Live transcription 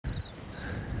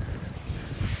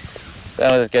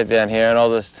Then I'll just get down here and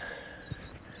I'll just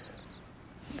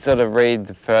sort of read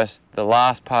the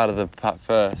last part of the putt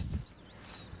first,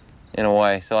 in a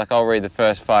way. So like I'll read the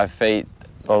first 5 feet,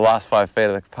 the last 5 feet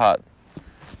of the putt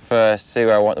first, see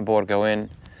where I want the ball to go in,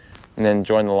 and then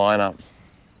join the line up.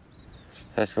 So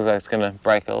this looks like it's going to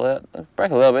break a little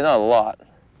bit, not a lot.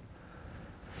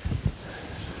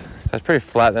 So it's pretty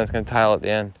flat, then it's going to tail at the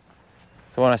end.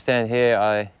 So when I stand here,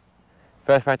 I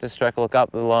first practice stroke, look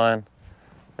up the line,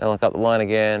 then look up the line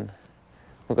again,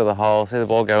 look at the hole, see the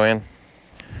ball go in,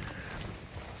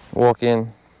 walk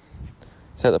in,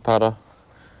 set the putter,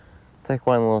 take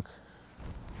one look,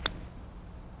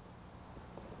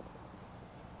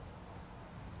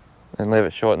 and leave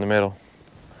it short in the middle.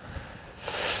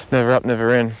 Never up,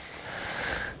 never in.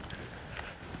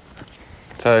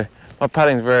 So my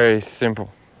putting's very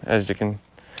simple, as you can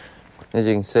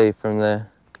see from there.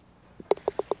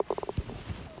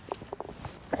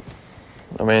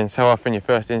 I mean, so often your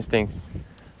first instinct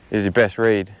is your best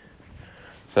read.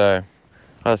 So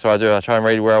that's what I do. I try and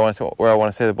read where I want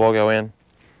to see the ball go in,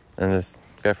 and just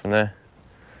go from there.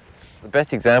 The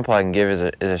best example I can give is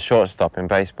a shortstop in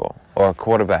baseball, or a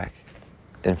quarterback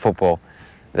in football.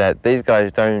 That these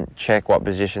guys don't check what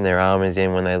position their arm is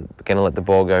in when they're going to let the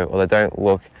ball go, or they don't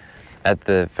look at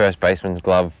the first baseman's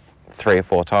glove 3 or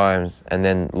 4 times and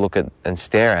then look at and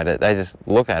stare at it. They just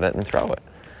look at it and throw it.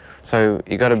 So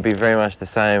you got to be very much the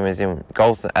same as in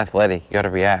golf's athletic. You got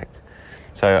to react.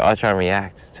 So I try and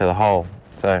react to the hole.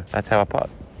 So that's how I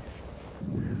putt.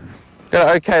 Got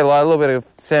an okay lie, a little bit of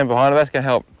sand behind it. That's going to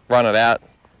help run it out.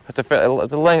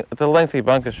 It's a lengthy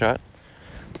bunker shot,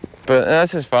 but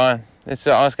that's just fine. I'm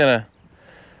just gonna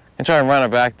try and run it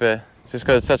back there. It's just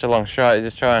because it's such a long shot. You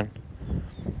just try and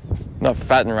not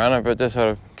fatten run it, but just sort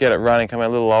of get it running, come out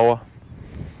a little lower.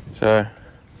 So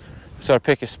sort of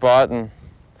pick your spot and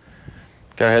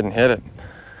go ahead and hit it.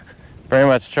 Very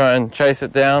much try and chase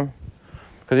it down,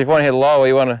 because if you want to hit lower,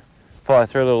 you want to follow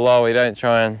through a little lower. You don't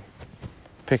try and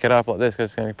pick it up like this,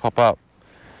 because it's going to pop up.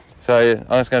 So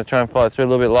I'm just going to try and follow through a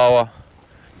little bit lower,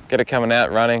 get it coming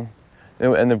out running,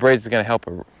 and the breeze is going to help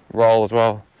it roll as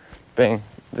well, being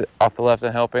off the left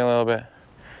and helping a little bit.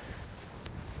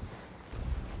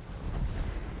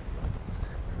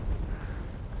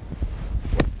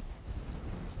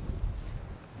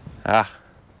 Not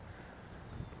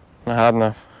hard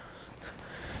enough.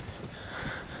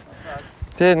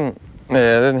 Didn't hit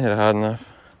it hard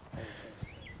enough.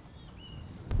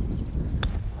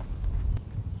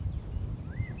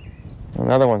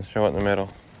 Another one's short in the middle.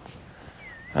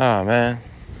 Oh man.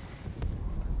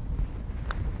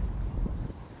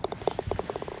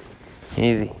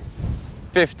 Easy.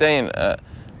 15,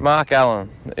 Mark Allen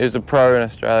is a pro in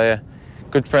Australia.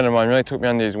 Good friend of mine, really took me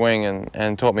under his wing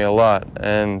and taught me a lot.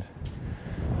 And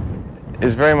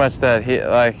is very much that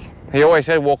he always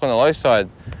said walk on the low side.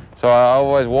 So I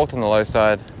always walked on the low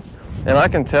side. And I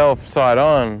can tell side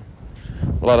on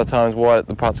a lot of times what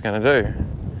the putt's going to do.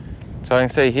 So I can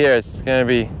see here it's going to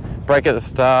be break at the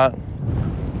start.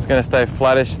 It's going to stay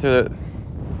flattish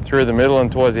through the middle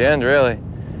and towards the end, really.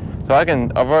 So by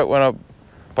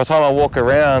the time I walk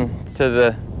around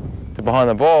to behind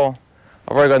the ball,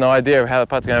 I've already got an idea of how the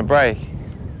putt's going to break.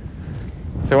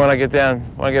 So when I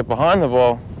get behind the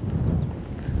ball,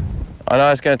 I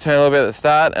know it's going to turn a little bit at the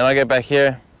start, and I get back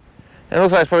here, and it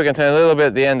looks like it's probably going to turn a little bit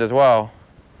at the end as well.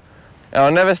 And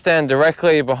I'll never stand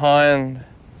directly behind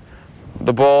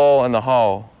the ball and the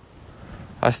hole.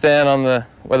 I stand on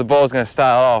where the ball is going to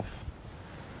start off.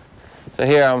 So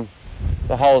here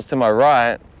the hole's to my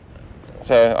right.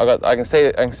 So I can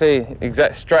see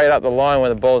straight up the line where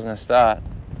the ball's going to start.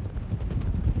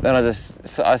 Then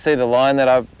I see the line that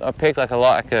I picked, like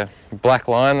a black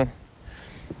line,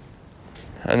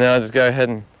 and then I just go ahead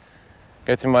and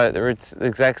go through the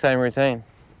exact same routine.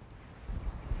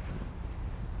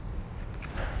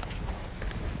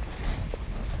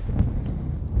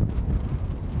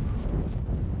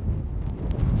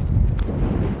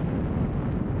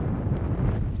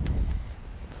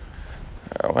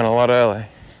 I went a lot early.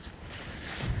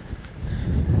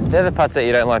 They're the putts that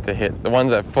you don't like to hit, the ones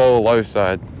that fall low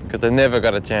side, because they've never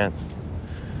got a chance.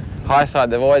 High side,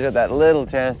 they've always got that little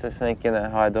chance to sneak in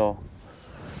that high door.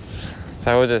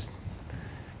 So we'll just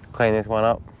clean this one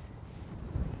up.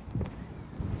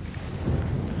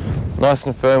 Nice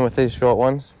and firm with these short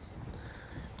ones.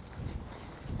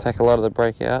 Take a lot of the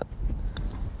break out.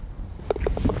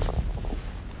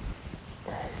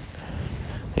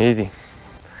 Easy.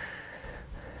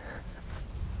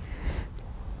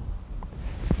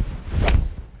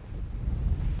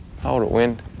 Hold it,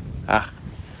 wind.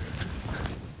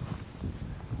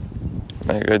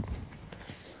 No good.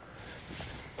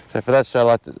 So for that shot, I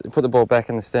like to put the ball back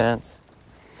in the stance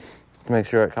to make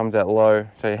sure it comes out low.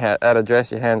 So you at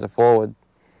address, your hands are forward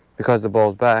because the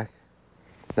ball's back.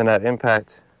 Then at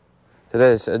impact, so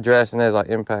there's address and there's like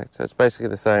impact. So it's basically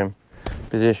the same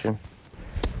position,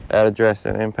 at address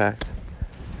and impact.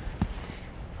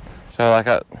 So like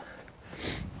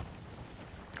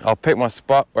I'll pick my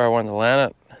spot where I want to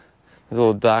land it. There's a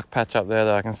little dark patch up there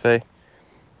that I can see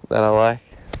that I like.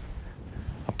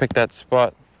 I'll pick that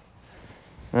spot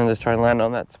and just try and land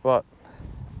on that spot.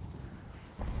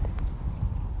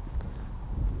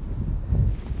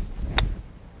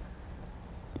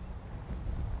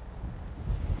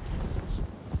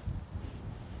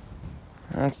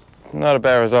 That's not a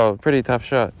bad result, pretty tough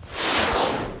shot.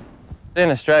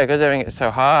 In Australia, because everything gets so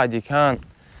hard, you can't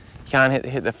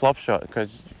hit the flop shot,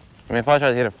 because I mean, if I try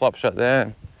to hit a flop shot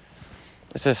there,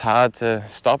 it's just hard to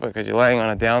stop it because you're laying on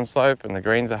a downslope and the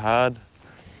greens are hard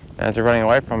and it's running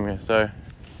away from you. So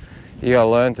you gotta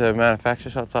learn to manufacture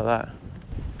shots like that.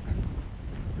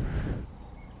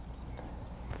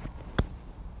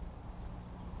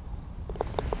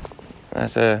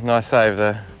 That's a nice save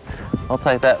there. I'll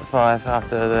take that 5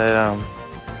 after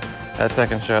that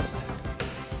second shot.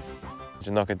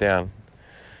 To knock it down.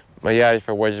 My yardage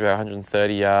for a wedge is about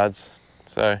 130 yards,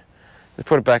 so just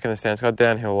put it back in the stance. Got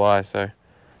downhill lie, so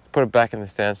put it back in the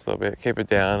stance a little bit, keep it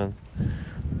down, and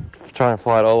try and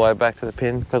fly it all the way back to the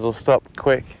pin because it'll stop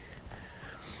quick.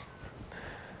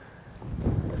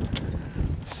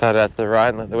 Start out to the right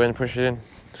and let the wind push it in.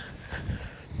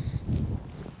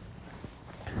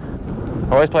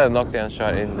 I always play the knockdown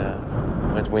shot in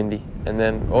when it's windy, and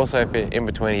then also if you're in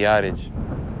between a yardage.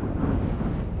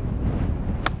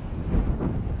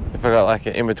 If I got like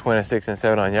in between a 6 and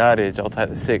 7 on yardage, I'll take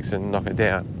the 6 and knock it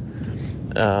down.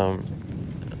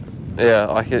 Yeah,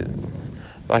 like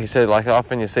you said, like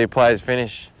often you see players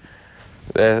finish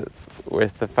there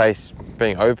with the face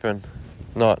being open,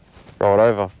 not rolled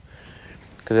over,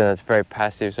 because then it's very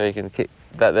passive. So you can keep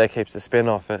that there, keeps the spin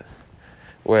off it.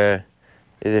 Where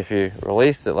is if you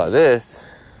release it like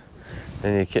this,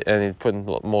 then you're putting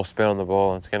a lot more spin on the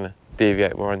ball, and it's going to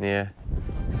deviate more in the air.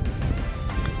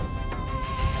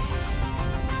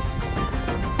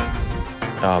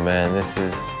 Oh man, this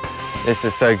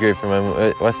is so good for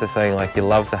me. What's the saying, like you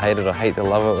love to hate it or hate to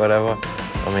love it, whatever.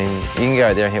 I mean, you can go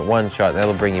out there and hit one shot and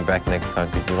that'll bring you back next time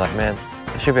because you're like, man,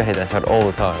 I should be hitting that shot all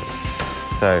the time.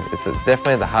 So it's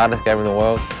definitely the hardest game in the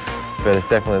world, but it's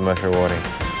definitely the most rewarding.